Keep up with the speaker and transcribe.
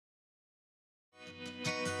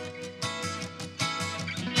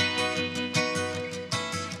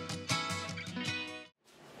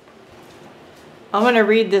I'm going to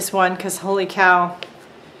read this one because holy cow.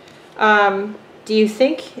 Do you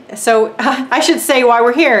think, so I should say why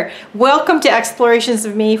we're here. Welcome to Explorations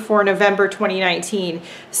of Me for November 2019.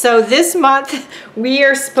 So this month we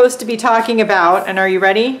are supposed to be talking about, and are you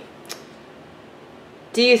ready?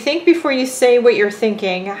 Do you think before you say what you're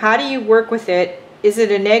thinking? How do you work with it? Is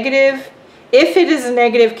it a negative? If it is a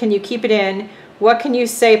negative, can you keep it in? What can you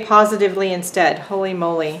say positively instead? Holy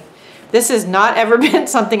moly. This has not ever been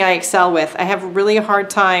something I excel with. I have a really hard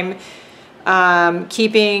time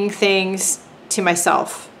keeping things to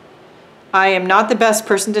myself. I am not the best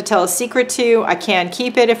person to tell a secret to. I can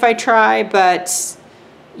keep it if I try, but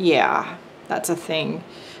yeah, that's a thing.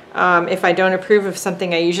 If I don't approve of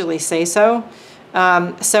something, I usually say so.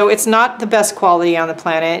 So it's not the best quality on the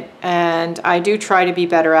planet, and I do try to be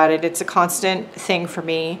better at it. It's a constant thing for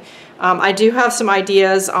me. I do have some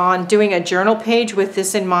ideas on doing a journal page with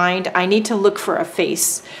this in mind. I need to look for a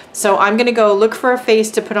face. So I'm gonna go look for a face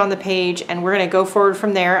to put on the page, and we're gonna go forward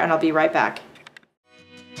from there, and I'll be right back.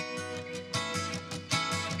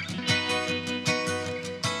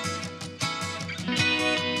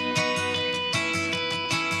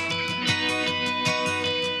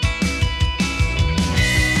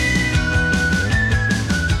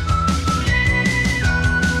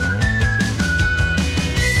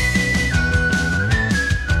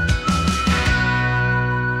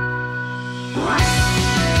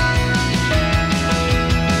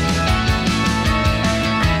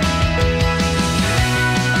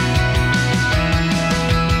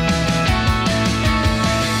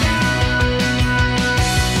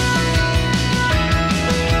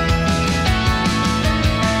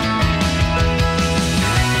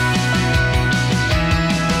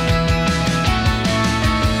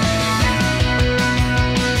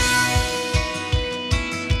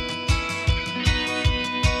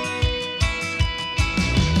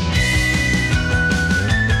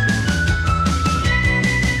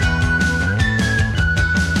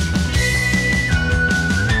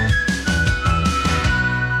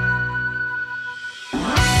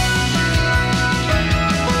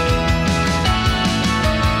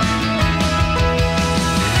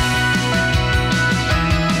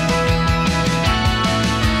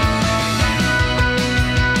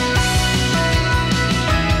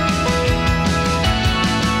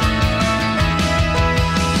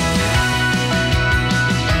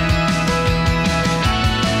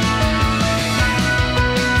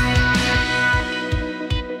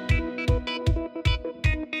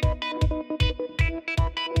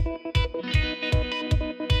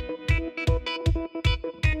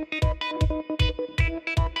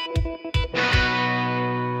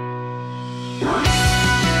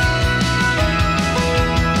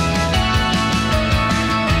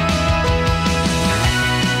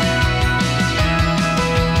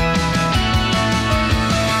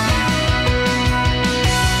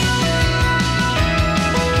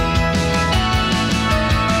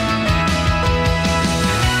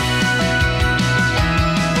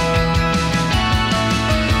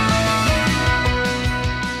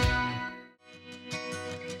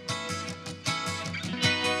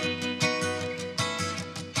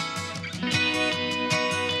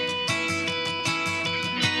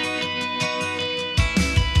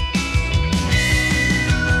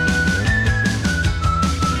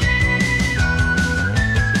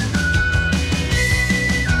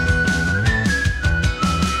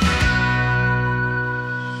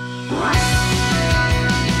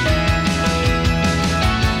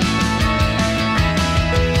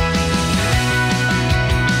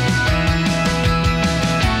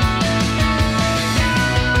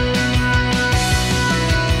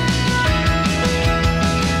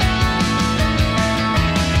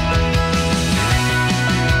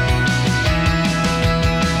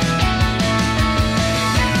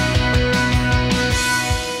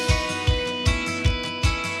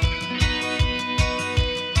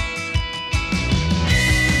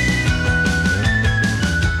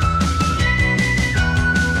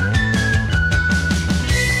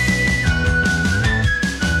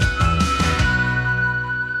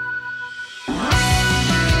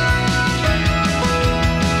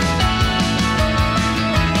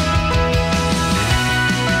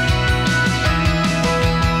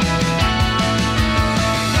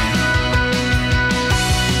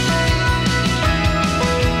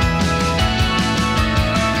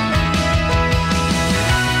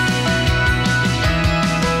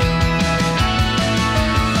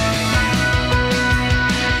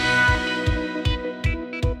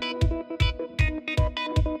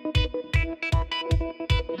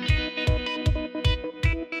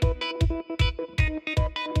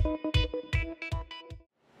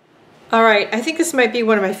 All right, I think this might be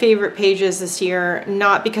one of my favorite pages this year,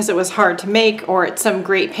 not because it was hard to make or it's some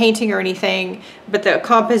great painting or anything, but the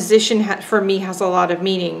composition for me has a lot of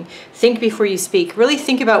meaning. Think before you speak. Really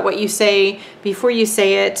think about what you say before you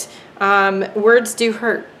say it. Words do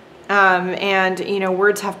hurt, and you know,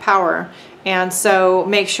 words have power. And so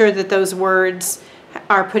make sure that those words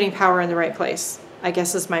are putting power in the right place, I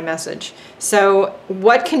guess is my message. So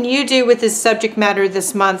what can you do with this subject matter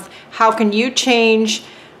this month? How can you change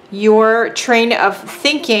your train of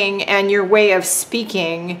thinking and your way of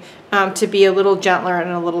speaking to be a little gentler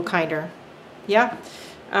and a little kinder? Yeah.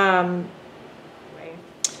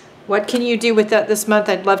 What can you do with that this month?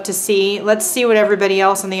 I'd love to see. Let's see what everybody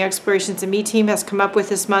else on the Explorations of Me team has come up with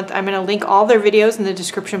this month. I'm going to link all their videos in the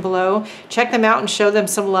description below. Check them out and show them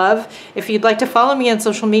some love. If you'd like to follow me on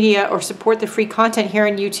social media or support the free content here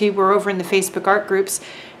on YouTube or over in the Facebook art groups,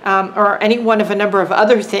 or any one of a number of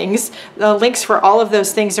other things, the links for all of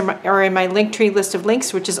those things are in my Linktree list of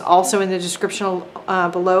links, which is also in the description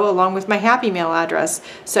below, along with my Happy Mail address.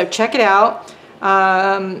 So check it out.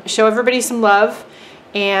 Show everybody some love.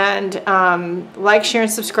 And like, share,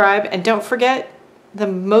 and subscribe. And don't forget the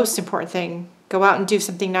most important thing. Go out and do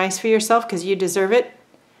something nice for yourself because you deserve it.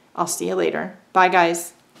 I'll see you later. Bye,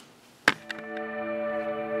 guys.